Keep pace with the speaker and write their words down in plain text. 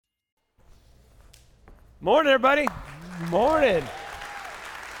Morning, everybody. Morning.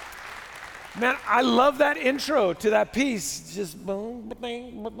 Man, I love that intro to that piece. Just boom,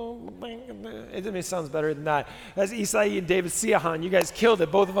 bang, boom, bang. It sounds better than that. That's Isai and David Siahan. You guys killed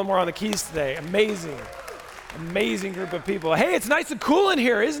it. Both of them were on the keys today. Amazing. Amazing group of people. Hey, it's nice and cool in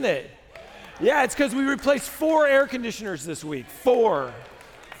here, isn't it? Yeah, it's because we replaced 4 air conditioners this week. 4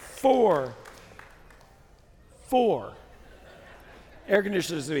 air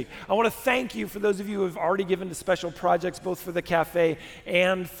conditioners this week. I want to thank you for those of you who have already given to special projects, both for the cafe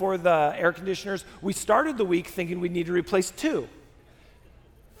and for the air conditioners. We started the week thinking we need to replace 2.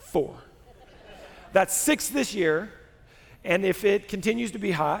 4. That's 6 this year, and if it continues to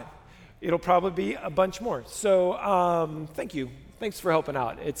be hot, it'll probably be a bunch more. So thank you. Thanks for helping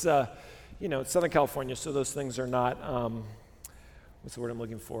out. It's it's Southern California, so those things are not, what's the word I'm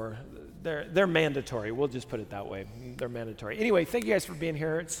looking for? They're mandatory. We'll just put it that way. They're mandatory. Anyway, thank you guys for being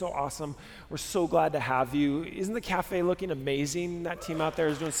here. It's so awesome. We're so glad to have you. Isn't the cafe looking amazing? That team out there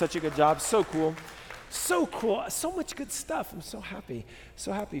is doing such a good job. So cool. So cool. So much good stuff. I'm so happy.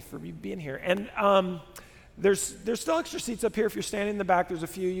 So happy for you being here. And there's still extra seats up here. If you're standing in the back, there's a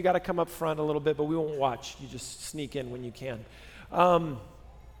few. You got to come up front a little bit, but we won't watch. You just sneak in when you can.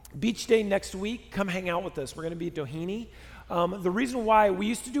 Beach Day next week. Come hang out with us. We're going to be at Doheny. The reason why, we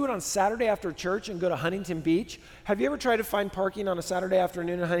used to do it on Saturday after church and go to Huntington Beach. Have you ever tried to find parking on a Saturday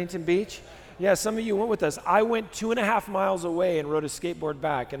afternoon in Huntington Beach? Yeah, some of you went with us. I went 2.5 miles away and rode a skateboard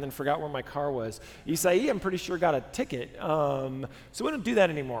back and then forgot where my car was. Isai, I'm pretty sure, got a ticket. So we don't do that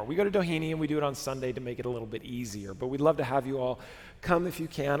anymore. We go to Doheny and we do it on Sunday to make it a little bit easier. But we'd love to have you all come if you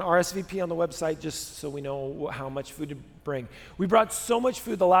can. RSVP on the website just so we know how much food to bring. We brought so much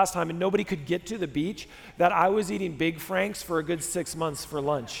food the last time and nobody could get to the beach that I was eating Big Franks for a good 6 months for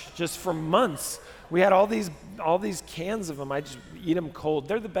lunch. Just for months. We had all these cans of them. I just eat them cold.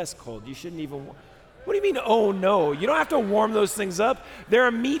 They're the best cold. You shouldn't even, what do you mean, oh no? You don't have to warm those things up. They're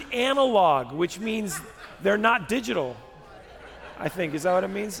a meat analog, which means they're not digital, I think. Is that what it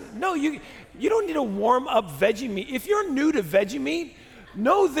means? No, you don't need to warm up veggie meat. If you're new to veggie meat,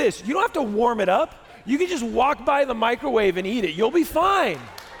 know this. You don't have to warm it up. You can just walk by the microwave and eat it. You'll be fine.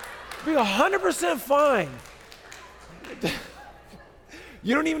 You'll be 100% fine.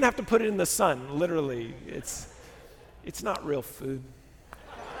 You don't even have to put it in the sun, literally. It's not real food.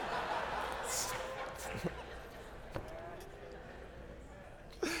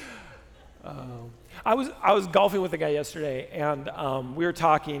 I was golfing with a guy yesterday, and we were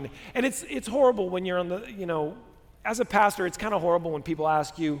talking, and it's horrible when you're on the, as a pastor, it's kind of horrible when people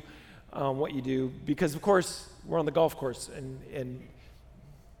ask you what you do, because of course we're on the golf course, and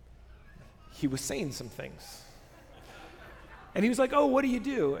he was saying some things. And he was like, oh, what do you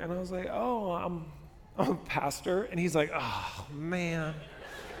do? And I was like, oh, I'm a pastor. And he's like, oh, man.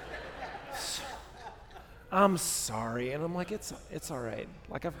 I'm sorry. And I'm like, it's all right.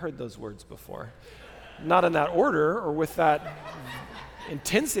 Like, I've heard those words before. Not in that order or with that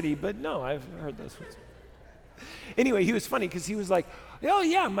intensity, but no, I've heard those words. Anyway, he was funny because he was like, oh,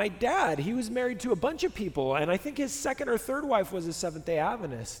 yeah, my dad, he was married to a bunch of people. And I think his second or third wife was a Seventh-day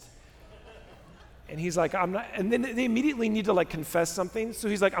Adventist. And he's like, I'm not, and then they immediately need to confess something. So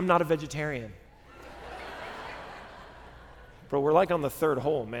he's like, I'm not a vegetarian. Bro, we're on the third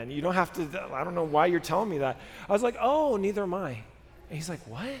hole, man. You don't have to, I don't know why you're telling me that. I was like, oh, neither am I. And he's like,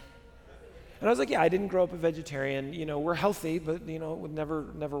 what? And I was like, yeah, I didn't grow up a vegetarian. We're healthy, but, never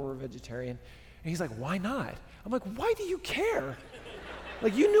were a vegetarian. And he's like, why not? I'm like, why do you care?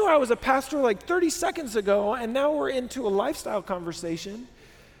 You knew I was a pastor 30 seconds ago, and now we're into a lifestyle conversation.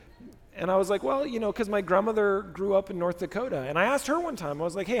 And I was like, well, because my grandmother grew up in North Dakota. And I asked her one time, I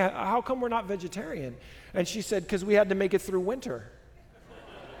was like, hey, how come we're not vegetarian? And she said, because we had to make it through winter.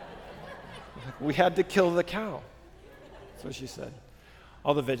 We had to kill the cow. That's what she said.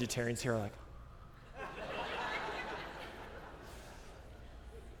 All the vegetarians here are like,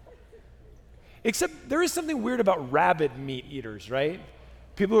 except there is something weird about rabid meat eaters, right?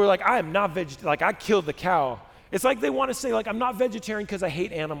 People who are like, I am not vegetarian, I killed the cow. It's like they want to say, I'm not vegetarian because I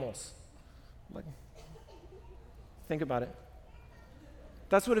hate animals. Think about it.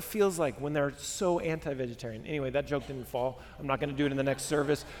 That's what it feels like when they're so anti-vegetarian. Anyway, that joke didn't fall. I'm not going to do it in the next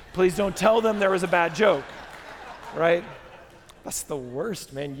service. Please don't tell them there was a bad joke, right? That's the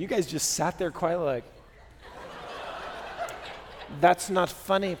worst, man. You guys just sat there quietly that's not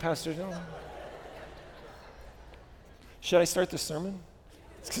funny, Pastor. No. Should I start the sermon?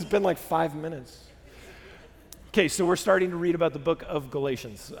 It's been 5 minutes. Okay, so we're starting to read about the book of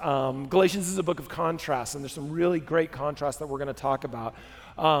Galatians. Galatians is a book of contrast, and there's some really great contrast that we're going to talk about.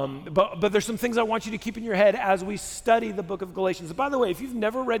 But there's some things I want you to keep in your head as we study the book of Galatians. And by the way, if you've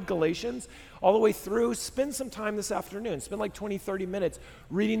never read Galatians all the way through, spend some time this afternoon. Spend like 20, 30 minutes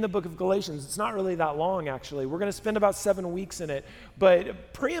reading the book of Galatians. It's not really that long, actually. We're going to spend about 7 weeks in it.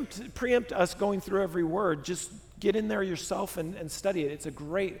 But preempt us going through every word. Just get in there yourself and study it. It's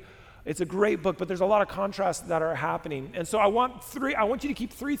a great book, but there's a lot of contrasts that are happening. And so I want you to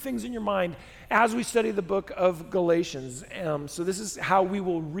keep 3 things in your mind as we study the book of Galatians. So this is how we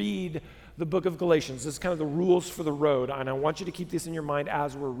will read the book of Galatians. This is kind of the rules for the road, and I want you to keep this in your mind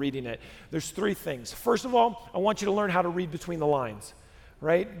as we're reading it. There's 3 things. First of all, I want you to learn how to read between the lines,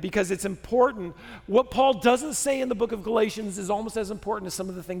 right? Because it's important. What Paul doesn't say in the book of Galatians is almost as important as some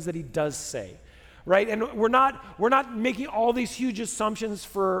of the things that he does say. Right? And we're not making all these huge assumptions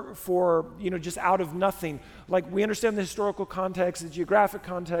for just out of nothing. Like, we understand the historical context, the geographic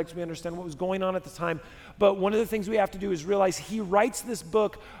context, we understand what was going on at the time. But one of the things we have to do is realize he writes this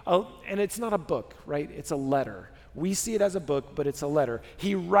book, and it's not a book, right? It's a letter. We see it as a book, but it's a letter.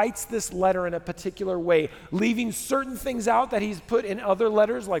 He writes this letter in a particular way, leaving certain things out that he's put in other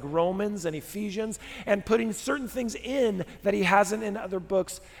letters like Romans and Ephesians, and putting certain things in that he hasn't in other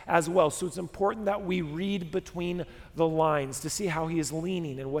books as well. So it's important that we read between the lines to see how he is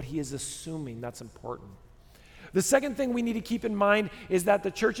leaning and what he is assuming. That's important. The second thing we need to keep in mind is that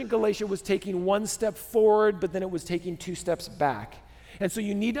the church in Galatia was taking 1 step forward, but then it was taking 2 steps back. And so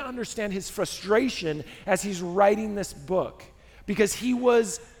you need to understand his frustration as he's writing this book, because he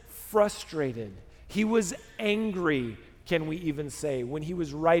was frustrated. He was angry, can we even say, when he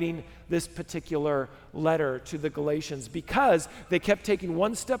was writing this particular letter to the Galatians, because they kept taking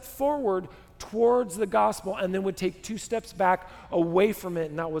 1 step forward towards the gospel and then would take 2 steps back away from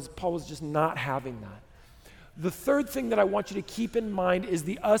it, and Paul was just not having that. The third thing that I want you to keep in mind is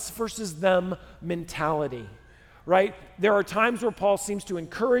the us versus them mentality. Right? There are times where Paul seems to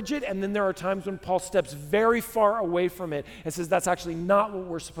encourage it, and then there are times when Paul steps very far away from it and says that's actually not what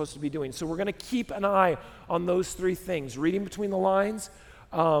we're supposed to be doing. So we're going to keep an eye on those 3 things. Reading between the lines.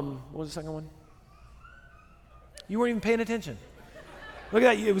 What was the second one? You weren't even paying attention. Look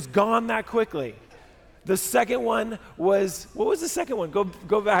at that. It was gone that quickly. The second one was, what was the second one?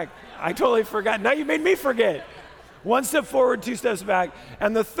 Go back. I totally forgot. Now you made me forget. 1 step forward, 2 steps back.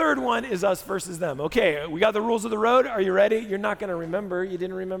 And the third one is us versus them. Okay, we got the rules of the road. Are you ready? You're not going to remember. You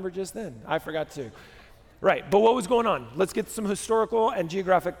didn't remember just then. I forgot too. Right, but what was going on? Let's get some historical and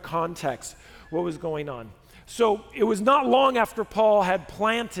geographic context. What was going on? So it was not long after Paul had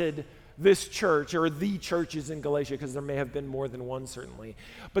planted this church, or the churches in Galatia, because there may have been more than one certainly.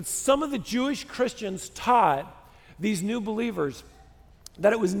 But some of the Jewish Christians taught these new believers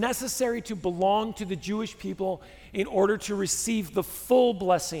that it was necessary to belong to the Jewish people in order to receive the full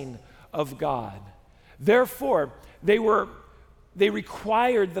blessing of God. Therefore, they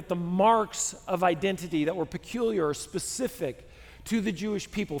required that the marks of identity that were peculiar or specific to the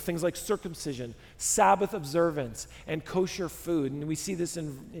Jewish people, things like circumcision, Sabbath observance, and kosher food, and we see this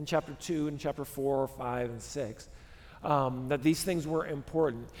in chapter 2 and chapter 4, 5, and 6, that these things were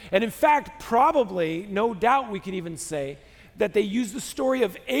important. And in fact, probably, no doubt we could even say that they used the story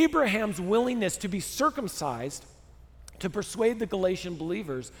of Abraham's willingness to be circumcised to persuade the Galatian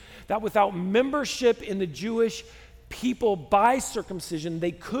believers that without membership in the Jewish people by circumcision,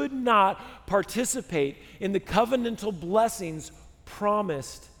 they could not participate in the covenantal blessings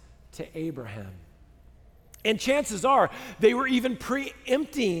promised to Abraham. And chances are they were even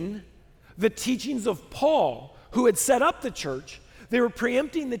preempting the teachings of Paul, who had set up the church. They were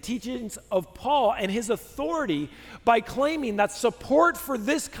preempting the teachings of Paul and his authority by claiming that support for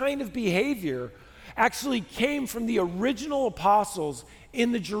this kind of behavior actually came from the original apostles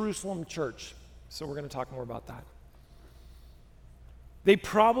in the Jerusalem church. So we're going to talk more about that. They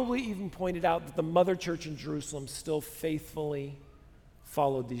probably even pointed out that the mother church in Jerusalem still faithfully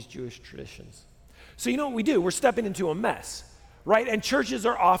followed these Jewish traditions. So you know what we do? We're stepping into a mess, right? And churches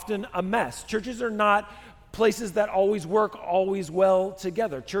are often a mess. Churches are not places that always work always well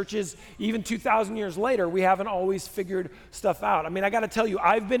together. Churches, even 2,000 years later, we haven't always figured stuff out. I mean, I got to tell you,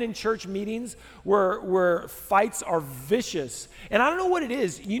 I've been in church meetings where fights are vicious. And I don't know what it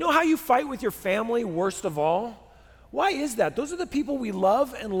is. You know how you fight with your family worst of all? Why is that? Those are the people we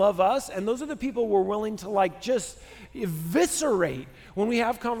love and love us, and those are the people we're willing to just eviscerate when we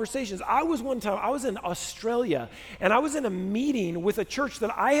have conversations. I was in Australia, and I was in a meeting with a church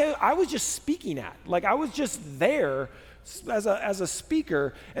that I was just speaking at. Like, I was just there as a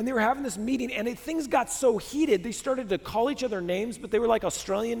speaker, and they were having this meeting, and things got so heated, they started to call each other names, but they were like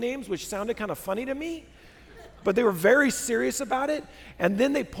Australian names, which sounded kind of funny to me. But they were very serious about it, and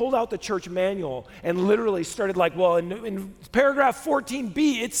then they pulled out the church manual and literally started like, well, in paragraph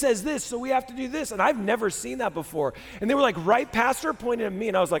 14b, it says this, so we have to do this, and I've never seen that before. And they were like, right, pastor, pointing at me,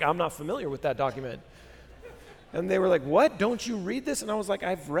 and I was like, I'm not familiar with that document. And they were like, what, don't you read this? And I was like,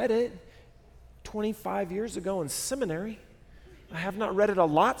 I've read it 25 years ago in seminary. I have not read it a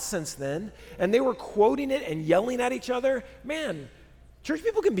lot since then. And they were quoting it and yelling at each other. Man, church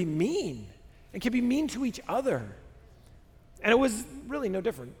people can be mean. And can be mean to each other. And it was really no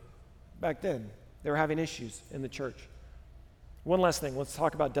different back then. They were having issues in the church. One last thing, let's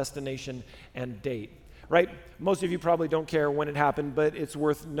talk about destination and date, right? Most of you probably don't care when it happened, but it's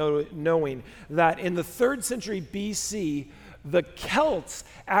worth knowing that in the 3rd century BC, the Celts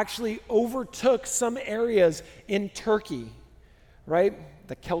actually overtook some areas in Turkey, right?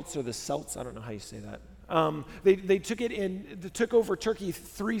 The Celts or the Celts, I don't know how you say that. They took over Turkey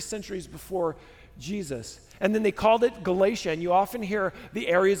 3 centuries before Jesus. And then they called it Galatia. And you often hear the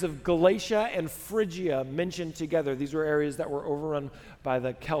areas of Galatia and Phrygia mentioned together. These were areas that were overrun by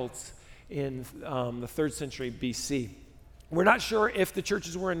the Celts in the 3rd century BC. We're not sure if the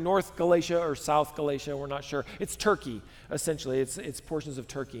churches were in North Galatia or South Galatia. We're not sure. It's Turkey, essentially. It's portions of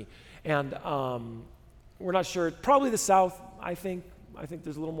Turkey. And we're not sure. Probably the South, I think. I think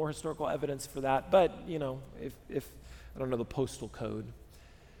there's a little more historical evidence for that, but, if I don't know the postal code.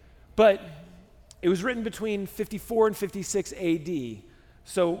 But it was written between 54 and 56 AD,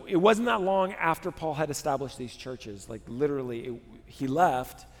 so it wasn't that long after Paul had established these churches. Like, literally, he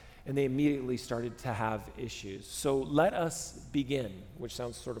left, and they immediately started to have issues. So let us begin, which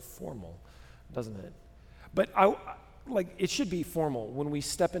sounds sort of formal, doesn't it? But it should be formal when we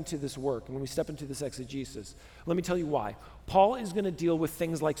step into this work, and when we step into this exegesis. Let me tell you why. Paul is going to deal with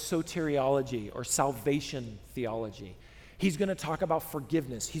things like soteriology or salvation theology. He's going to talk about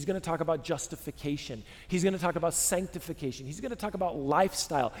forgiveness. He's going to talk about justification. He's going to talk about sanctification. He's going to talk about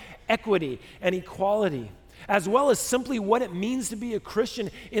lifestyle, equity, and equality, as well as simply what it means to be a Christian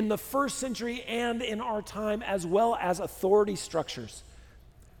in the 1st century and in our time, as well as authority structures.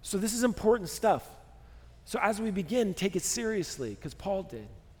 So this is important stuff. So as we begin, take it seriously, because Paul did.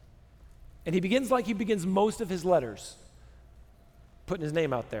 And he begins like he begins most of his letters, putting his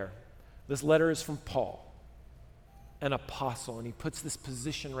name out there. This letter is from Paul, an apostle, and he puts this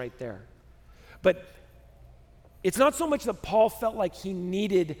position right there. But it's not so much that Paul felt like he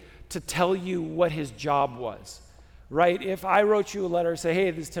needed to tell you what his job was, right? If I wrote you a letter and say, hey,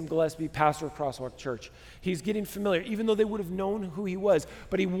 this is Tim Gillespie, pastor of Crosswalk Church, he's getting familiar, even though they would have known who he was.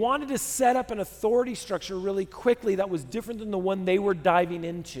 But he wanted to set up an authority structure really quickly that was different than the one they were diving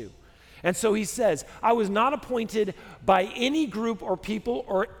into. And so he says, I was not appointed by any group or people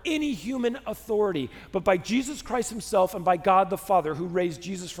or any human authority, but by Jesus Christ himself and by God the Father who raised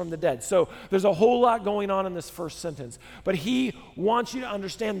Jesus from the dead. So there's a whole lot going on in this first sentence. But he wants you to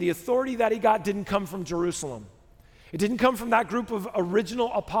understand the authority that he got didn't come from Jerusalem. It didn't come from that group of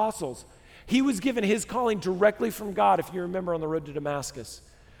original apostles. He was given his calling directly from God, if you remember, on the road to Damascus.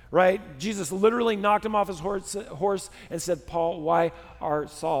 Right? Jesus literally knocked him off his horse and said,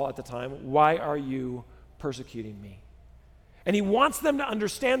 Saul at the time, why are you persecuting me? And he wants them to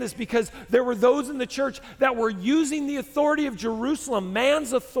understand this because there were those in the church that were using the authority of Jerusalem,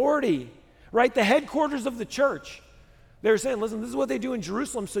 man's authority, right? The headquarters of the church. They were saying, listen, this is what they do in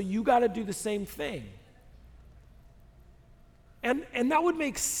Jerusalem, so you got to do the same thing. And that would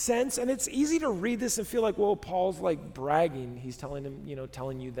make sense, and it's easy to read this and feel like, well, Paul's like bragging. He's telling him,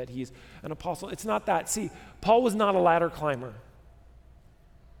 telling you that he's an apostle. It's not that. See, Paul was not a ladder climber.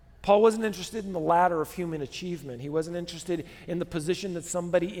 Paul wasn't interested in the ladder of human achievement. He wasn't interested in the position that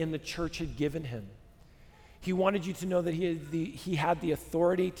somebody in the church had given him. He wanted you to know that he had the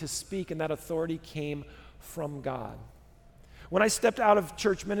authority to speak, and that authority came from God. When I stepped out of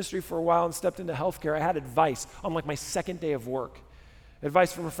church ministry for a while and stepped into healthcare, I had advice on like my second day of work.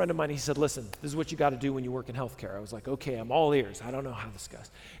 Advice from a friend of mine. He said, listen, this is what you got to do when you work in healthcare. I was like, okay, I'm all ears. I don't know how this goes.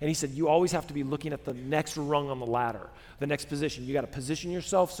 And he said, you always have to be looking at the next rung on the ladder, the next position. You got to position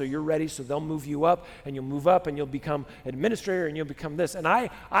yourself so you're ready, so they'll move you up, and you'll move up, and you'll become administrator, and you'll become this. And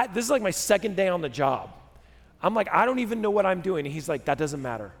this is like my second day on the job. I'm like, I don't even know what I'm doing. And he's like, that doesn't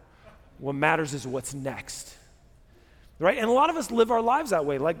matter. What matters is what's next. Right? And a lot of us live our lives that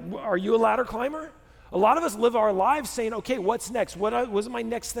way. Like, are you a ladder climber? A lot of us live our lives saying, okay, what's next? What's my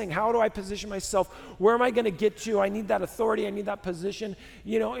next thing? How do I position myself? Where am I going to get to? I need that authority. I need that position.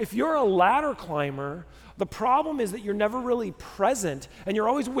 If you're a ladder climber, the problem is that you're never really present, and you're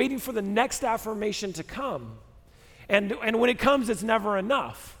always waiting for the next affirmation to come. And when it comes, it's never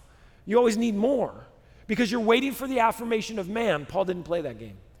enough. You always need more because you're waiting for the affirmation of man. Paul didn't play that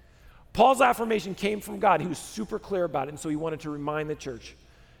game. Paul's affirmation came from God. He was super clear about it, and so he wanted to remind the church.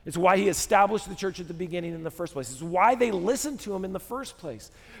 It's why he established the church at the beginning in the first place. It's why they listened to him in the first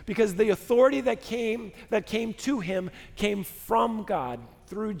place, because the authority that came to him came from God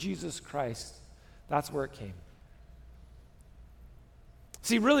through Jesus Christ. That's where it came.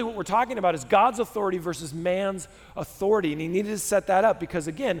 See, really what we're talking about is God's authority versus man's authority, and he needed to set that up because,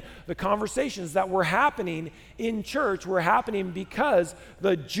 again, the conversations that were happening in church were happening because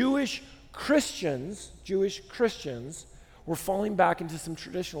the Jewish Christians were falling back into some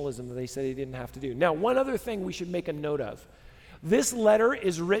traditionalism that they said they didn't have to do. Now, one other thing we should make a note of. This letter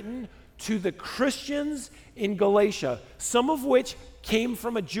is written to the Christians in Galatia, some of which came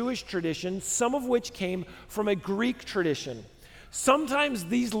from a Jewish tradition, some of which came from a Greek tradition. Sometimes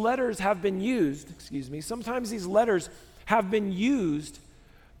these letters have been used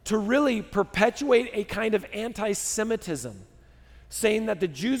to really perpetuate a kind of anti-Semitism, saying that the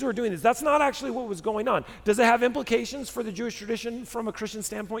Jews were doing this. That's not actually what was going on. Does it have implications for the Jewish tradition from a Christian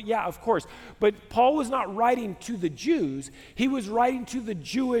standpoint? Yeah, of course. But Paul was not writing to the Jews. He was writing to the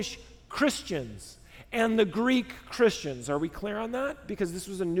Jewish Christians and the Greek Christians. Are we clear on that? Because this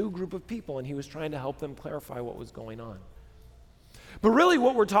was a new group of people, and he was trying to help them clarify what was going on. But really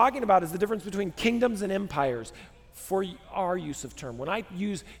what we're talking about is the difference between kingdoms and empires for our use of term. When I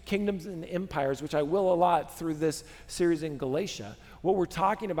use kingdoms and empires, which I will a lot through this series in Galatia, what we're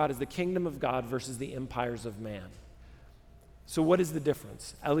talking about is the kingdom of God versus the empires of man. So what is the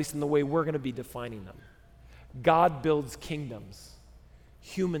difference, at least in the way we're going to be defining them? God builds kingdoms.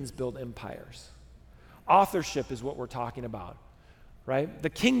 Humans build empires. Authorship is what we're talking about, right? The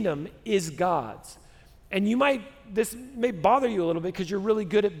kingdom is God's. And this may bother you a little bit because you're really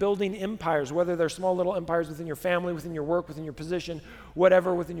good at building empires, whether they're small little empires within your family, within your work, within your position,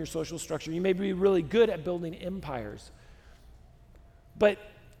 whatever, within your social structure. You may be really good at building empires. But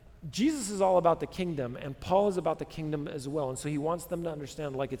Jesus is all about the kingdom, and Paul is about the kingdom as well. And so he wants them to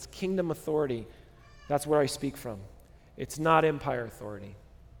understand, like, it's kingdom authority. That's where I speak from. It's not empire authority.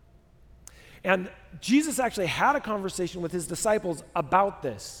 And Jesus actually had a conversation with his disciples about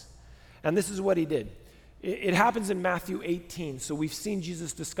this. And this is what he did. It happens in Matthew 18, so we've seen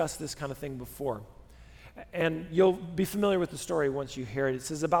Jesus discuss this kind of thing before. And you'll be familiar with the story once you hear it. It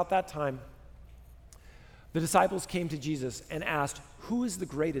says, about that time, the disciples came to Jesus and asked, who is the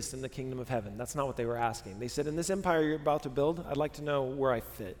greatest in the kingdom of heaven? That's not what they were asking. They said, in this empire you're about to build, I'd like to know where I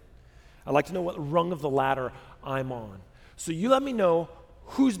fit. I'd like to know what rung of the ladder I'm on. So you let me know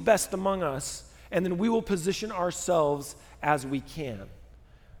who's best among us, and then we will position ourselves as we can.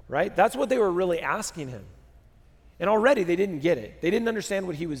 Right? That's what they were really asking him. And already they didn't get it. They didn't understand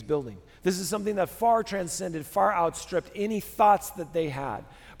what he was building. This is something that far transcended, far outstripped any thoughts that they had.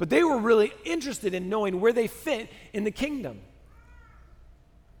 But they were really interested in knowing where they fit in the kingdom.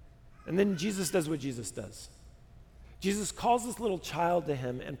 And then Jesus does what Jesus does. Jesus calls this little child to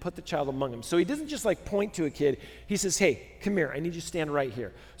him and put the child among them. So he doesn't just like point to a kid. He says, hey, come here. I need you to stand right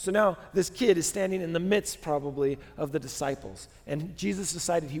here. So now this kid is standing in the midst probably of the disciples. And Jesus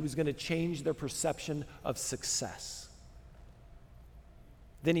decided he was going to change their perception of success.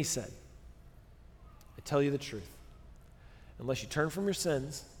 Then he said, I tell you the truth. Unless you turn from your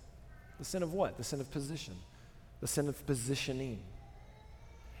sins, the sin of what? The sin of position. The sin of positioning.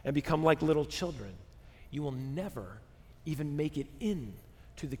 And become like little children. You will never even make it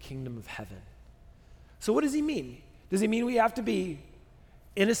into the kingdom of heaven. So what does he mean? Does he mean we have to be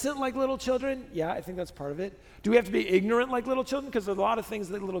innocent like little children? Yeah, I think that's part of it. Do we have to be ignorant like little children? Because there's a lot of things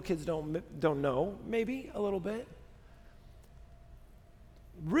that little kids don't know, maybe a little bit.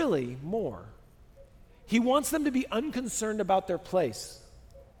 Really, more. He wants them to be unconcerned about their place.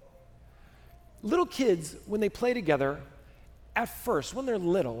 Little kids, when they play together, at first, when they're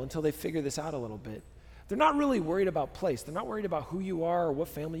little, until they figure this out a little bit, they're not really worried about place. They're not worried about who you are or what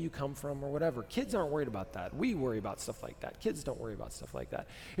family you come from or whatever. Kids aren't worried about that. We worry about stuff like that. Kids don't worry about stuff like that.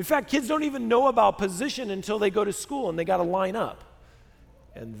 In fact, kids don't even know about position until they go to school and they got to line up.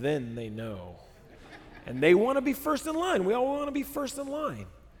 And then they know. And they want to be first in line. We all want to be first in line.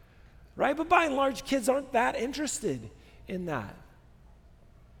 Right? But by and large, kids aren't that interested in that.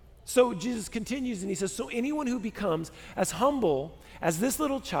 So Jesus continues and he says, so anyone who becomes as humble as this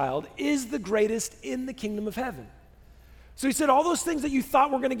little child is the greatest in the kingdom of heaven. So he said, all those things that you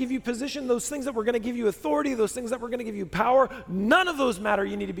thought were going to give you position, those things that were going to give you authority, those things that were going to give you power, none of those matter.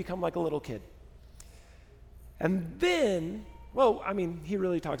 You need to become like a little kid. And then, he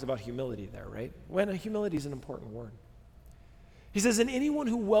really talks about humility there, right? When humility is an important word. He says, and anyone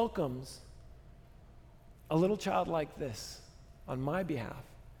who welcomes a little child like this on my behalf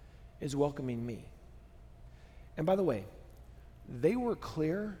is welcoming me. And by the way, they were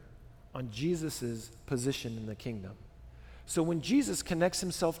clear on Jesus' position in the kingdom. So when Jesus connects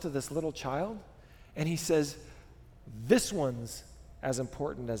himself to this little child and he says, this one's as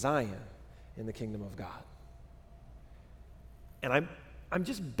important as I am in the kingdom of God. And I'm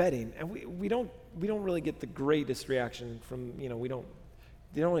just betting, and we don't really get the greatest reaction from,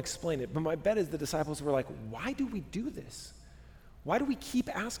 they don't explain it. But my bet is the disciples were like, why do we do this? Why do we keep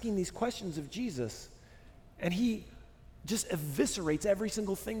asking these questions of Jesus? And he just eviscerates every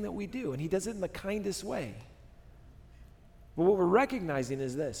single thing that we do, and he does it in the kindest way. But what we're recognizing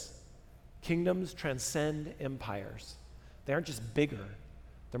is this: kingdoms transcend empires. They aren't just bigger,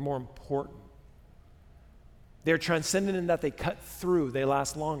 they're more important. They're transcendent in that they cut through, they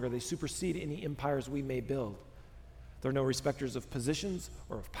last longer, they supersede any empires we may build. They're no respecters of positions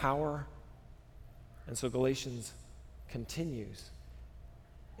or of power. And so Galatians continues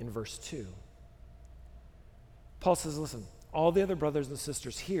in verse 2. Paul says, listen, all the other brothers and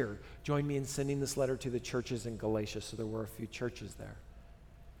sisters here join me in sending this letter to the churches in Galatia. So there were a few churches there.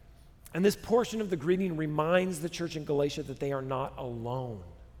 And this portion of the greeting reminds the church in Galatia that they are not alone,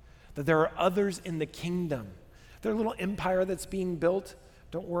 that there are others in the kingdom. Their little empire that's being built,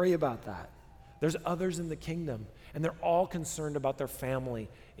 don't worry about that. There's others in the kingdom, and they're all concerned about their family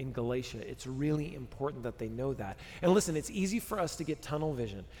in Galatia. It's really important that they know that. And listen, it's easy for us to get tunnel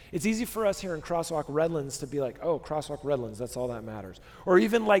vision. It's easy for us here in Crosswalk Redlands to be like, oh, Crosswalk Redlands, that's all that matters. Or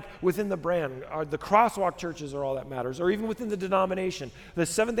even like within the brand, the Crosswalk churches are all that matters. Or even within the denomination, the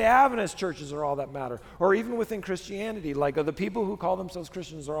Seventh-day Adventist churches are all that matter. Or even within Christianity, like the people who call themselves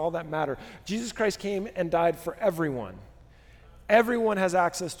Christians are all that matter. Jesus Christ came and died for everyone. Everyone has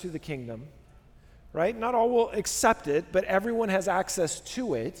access to the kingdom. Right? Not all will accept it, but everyone has access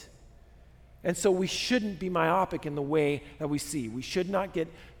to it. And so we shouldn't be myopic in the way that we see. We should not get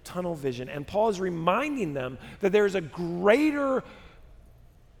tunnel vision. And Paul is reminding them that there's a greater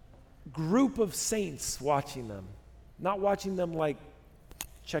group of saints watching them. Not watching them like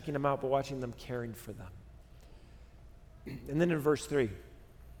checking them out, but watching them caring for them. And then in verse 3,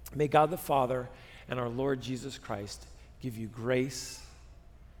 may God the Father and our Lord Jesus Christ give you grace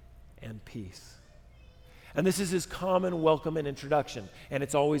and peace. And this is his common welcome and introduction, and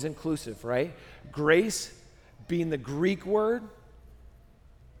it's always inclusive, right? Grace being the Greek word,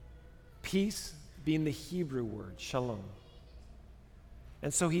 peace being the Hebrew word, shalom.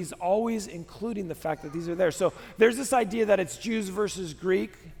 And so he's always including the fact that these are there. So there's this idea that it's Jews versus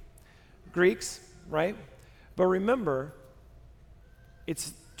Greeks, right? But remember,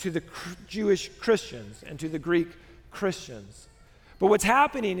 it's to the Jewish Christians and to the Greek Christians. But what's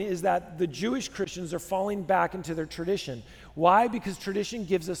happening is that the Jewish Christians are falling back into their tradition. Why? Because tradition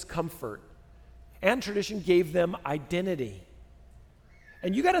gives us comfort, and tradition gave them identity.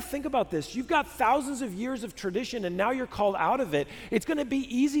 And you got to think about this. You've got thousands of years of tradition, and now you're called out of it. It's going to be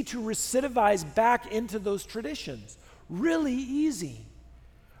easy to recidivize back into those traditions. Really easy.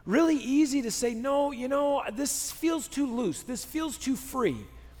 Really easy to say, no, this feels too loose. This feels too free.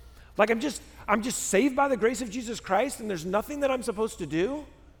 Like I'm just saved by the grace of Jesus Christ and there's nothing that I'm supposed to do.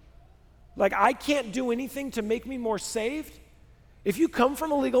 Like I can't do anything to make me more saved. If you come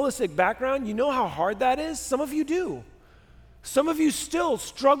from a legalistic background, you know how hard that is. Some of you do. Some of you still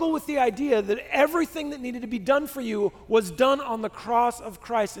struggle with the idea that everything that needed to be done for you was done on the cross of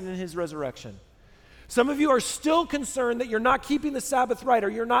Christ and in his resurrection. Some of you are still concerned that you're not keeping the Sabbath right, or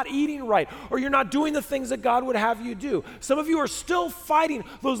you're not eating right, or you're not doing the things that God would have you do. Some of you are still fighting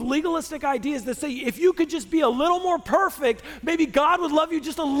those legalistic ideas that say if you could just be a little more perfect, maybe God would love you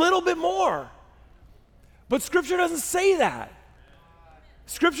just a little bit more. But Scripture doesn't say that.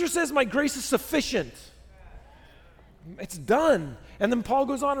 Scripture says my grace is sufficient. It's done. And then Paul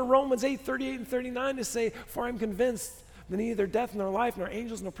goes on in Romans 8:38 and 39 to say, for I'm convinced that neither death, nor life, nor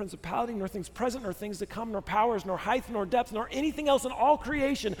angels, nor principality, nor things present, nor things to come, nor powers, nor height, nor depth, nor anything else in all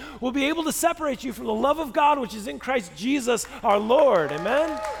creation will be able to separate you from the love of God which is in Christ Jesus our Lord.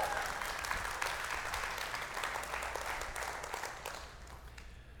 Amen?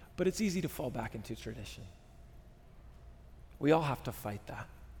 But it's easy to fall back into tradition. We all have to fight that.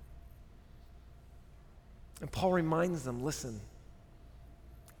 And Paul reminds them, listen,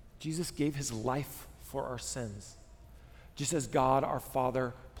 Jesus gave his life for our sins, just as God our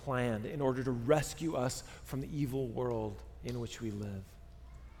Father planned in order to rescue us from the evil world in which we live.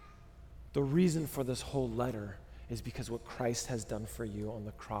 The reason for this whole letter is because what Christ has done for you on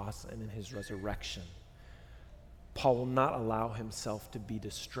the cross and in his resurrection. Paul will not allow himself to be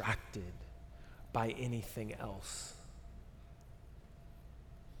distracted by anything else.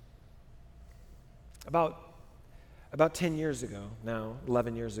 About 10 years ago now,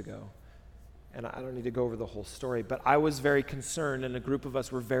 11 years ago, And I don't need to go over the whole story, but I was very concerned, and a group of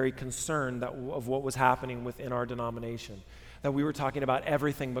us were very concerned of what was happening within our denomination, that we were talking about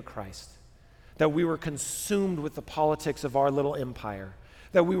everything but Christ, that we were consumed with the politics of our little empire,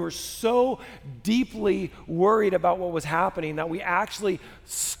 that we were so deeply worried about what was happening that we actually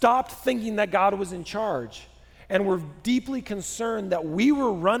stopped thinking that God was in charge, and were deeply concerned that we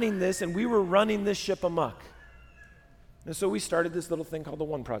were running this and we were running this ship amok. And so we started this little thing called the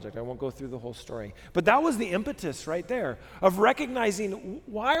One Project. I won't go through the whole story. But that was the impetus right there of recognizing,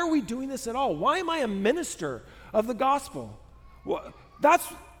 why are we doing this at all? Why am I a minister of the gospel? Well, that's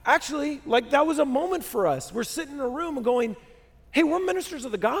actually, that was a moment for us. We're sitting in a room and going, hey, we're ministers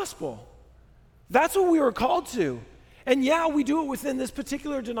of the gospel. That's what we were called to. And yeah, we do it within this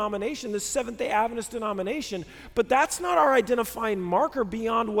particular denomination, this Seventh-day Adventist denomination, but that's not our identifying marker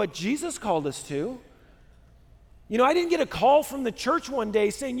beyond what Jesus called us to. I didn't get a call from the church one day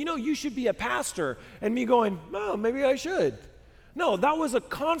saying, you should be a pastor, and me going, oh, maybe I should. No, that was a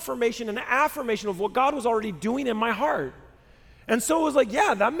confirmation, an affirmation of what God was already doing in my heart. And so it was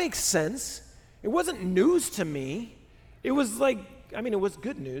yeah, that makes sense. It wasn't news to me. It was it was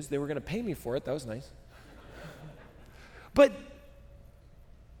good news. They were going to pay me for it. That was nice.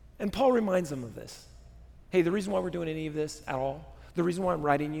 And Paul reminds them of this. Hey, the reason why we're doing any of this at all, the reason why I'm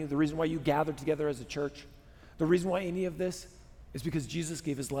writing you, the reason why you gathered together as a church, the reason why any of this is because Jesus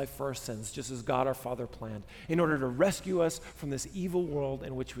gave his life for our sins, just as God our Father planned, in order to rescue us from this evil world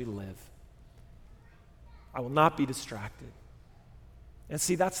in which we live. I will not be distracted. And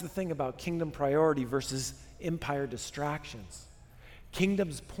see, that's the thing about kingdom priority versus empire distractions.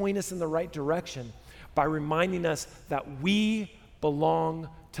 Kingdoms point us in the right direction by reminding us that we belong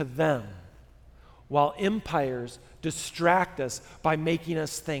to them, while empires distract us by making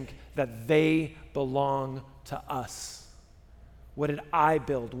us think that they belong to us. What did I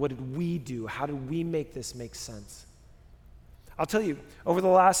build? What did we do? How did we make this make sense? I'll tell you, over the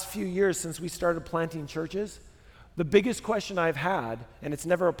last few years since we started planting churches, the biggest question I've had, and it's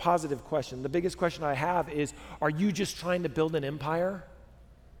never a positive question, the biggest question I have is, are you just trying to build an empire?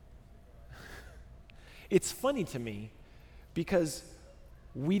 It's funny to me because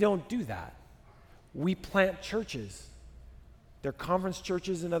we don't do that. We plant churches. They're conference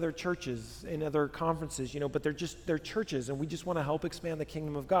churches and other churches in other conferences, but they're churches, and we just want to help expand the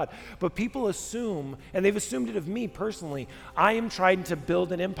kingdom of God. But people assume, and they've assumed it of me personally, I am trying to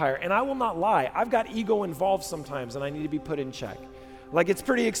build an empire. And I will not lie, I've got ego involved sometimes, and I need to be put in check. It's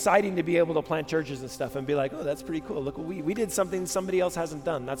pretty exciting to be able to plant churches and stuff and be like, oh, that's pretty cool. Look what we did something somebody else hasn't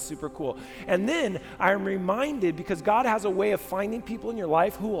done. That's super cool. And then I'm reminded, because God has a way of finding people in your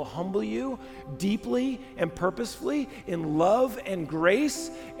life who will humble you deeply and purposefully in love and grace,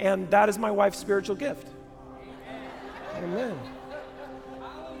 and that is my wife's spiritual gift. Amen.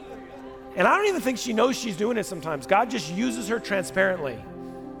 And I don't even think she knows she's doing it sometimes. God just uses her transparently,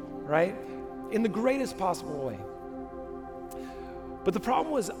 right? In the greatest possible way. But the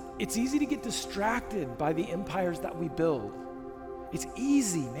problem was, it's easy to get distracted by the empires that we build. It's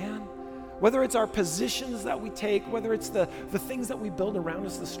easy, man. Whether it's our positions that we take, whether it's the things that we build around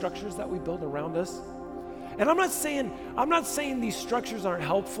us, the structures that we build around us. And I'm not saying these structures aren't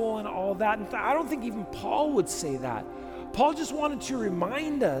helpful and all that. In fact, I don't think even Paul would say that. Paul just wanted to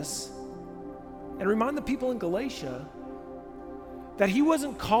remind us and remind the people in Galatia that he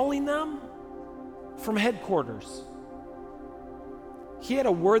wasn't calling them from headquarters. He had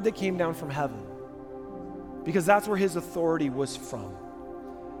a word that came down from heaven, because that's where his authority was from.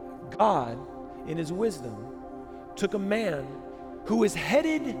 God, in his wisdom, took a man who was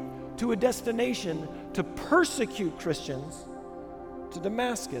headed to a destination to persecute Christians, to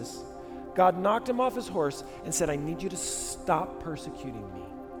Damascus. God knocked him off his horse and said, I need you to stop persecuting me.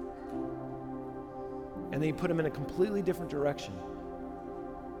 And then he put him in a completely different direction.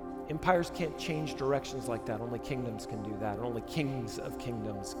 Empires can't change directions like that. Only kingdoms can do that. And only kings of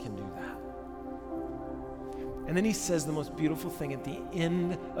kingdoms can do that. And then he says the most beautiful thing at the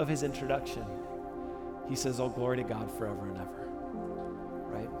end of his introduction. He says, all glory to God forever and ever.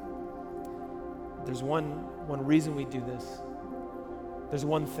 Right? There's one reason we do this. There's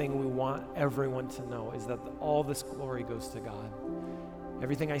one thing we want everyone to know, is that all this glory goes to God.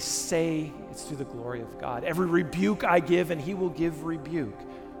 Everything I say, it's through the glory of God. Every rebuke I give, and he will give rebuke,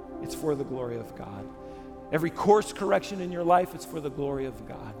 it's for the glory of God. Every course correction in your life, it's for the glory of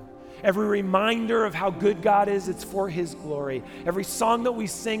God. Every reminder of how good God is, it's for his glory. Every song that we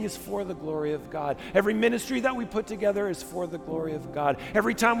sing is for the glory of God. Every ministry that we put together is for the glory of God.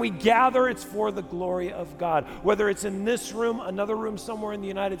 Every time we gather, it's for the glory of God. Whether it's in this room, another room somewhere in the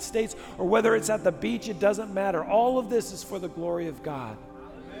United States, or whether it's at the beach, it doesn't matter. All of this is for the glory of God.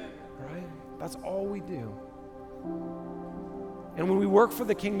 Right? That's all we do. And when we work for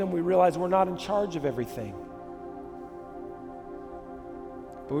the kingdom, we realize we're not in charge of everything.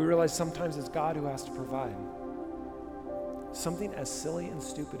 But we realize sometimes it's God who has to provide. Something as silly and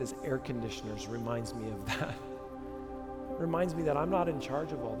stupid as air conditioners reminds me of that. Reminds me that I'm not in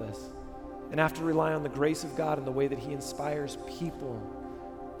charge of all this. And I have to rely on the grace of God and the way that He inspires people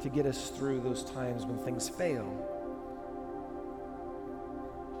to get us through those times when things fail.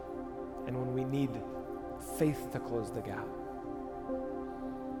 And when we need faith to close the gap.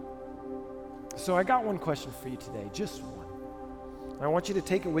 So I got one question for you today, just one. I want you to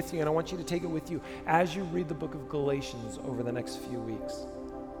take it with you, and I want you to take it with you as you read the book of Galatians over the next few weeks.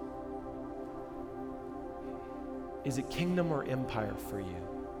 Is it kingdom or empire for you?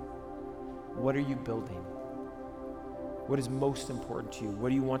 What are you building? What is most important to you? What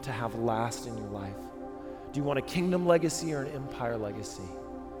do you want to have last in your life? Do you want a kingdom legacy or an empire legacy?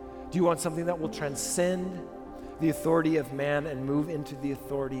 Do you want something that will transcend the authority of man and move into the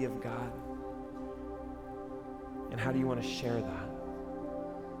authority of God? And how do you want to share that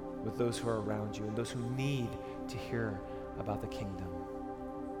with those who are around you and those who need to hear about the kingdom?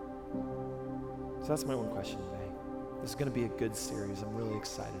 So that's my one question today. This is going to be a good series. I'm really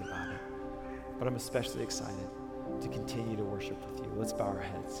excited about it. But I'm especially excited to continue to worship with you. Let's bow our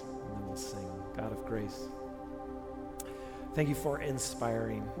heads and then we'll sing. God of grace, thank you for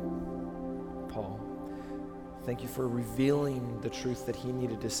inspiring Paul. Thank you for revealing the truth that he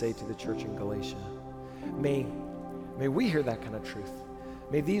needed to say to the church in Galatia. May we hear that kind of truth.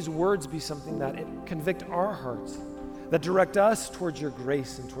 May these words be something that convict our hearts, that direct us towards your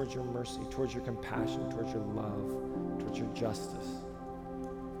grace and towards your mercy, towards your compassion, towards your love, towards your justice.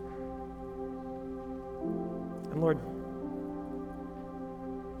 And Lord,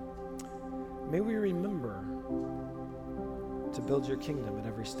 may we remember to build your kingdom at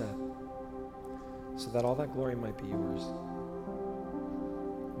every step so that all that glory might be yours.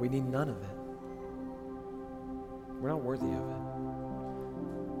 We need none of it. We're not worthy of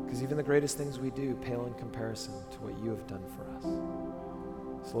it. Because even the greatest things we do pale in comparison to what you have done for us.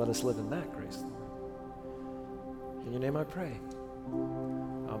 So let us live in that grace, Lord. In your name I pray.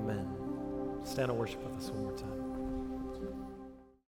 Amen. Stand and worship with us one more time.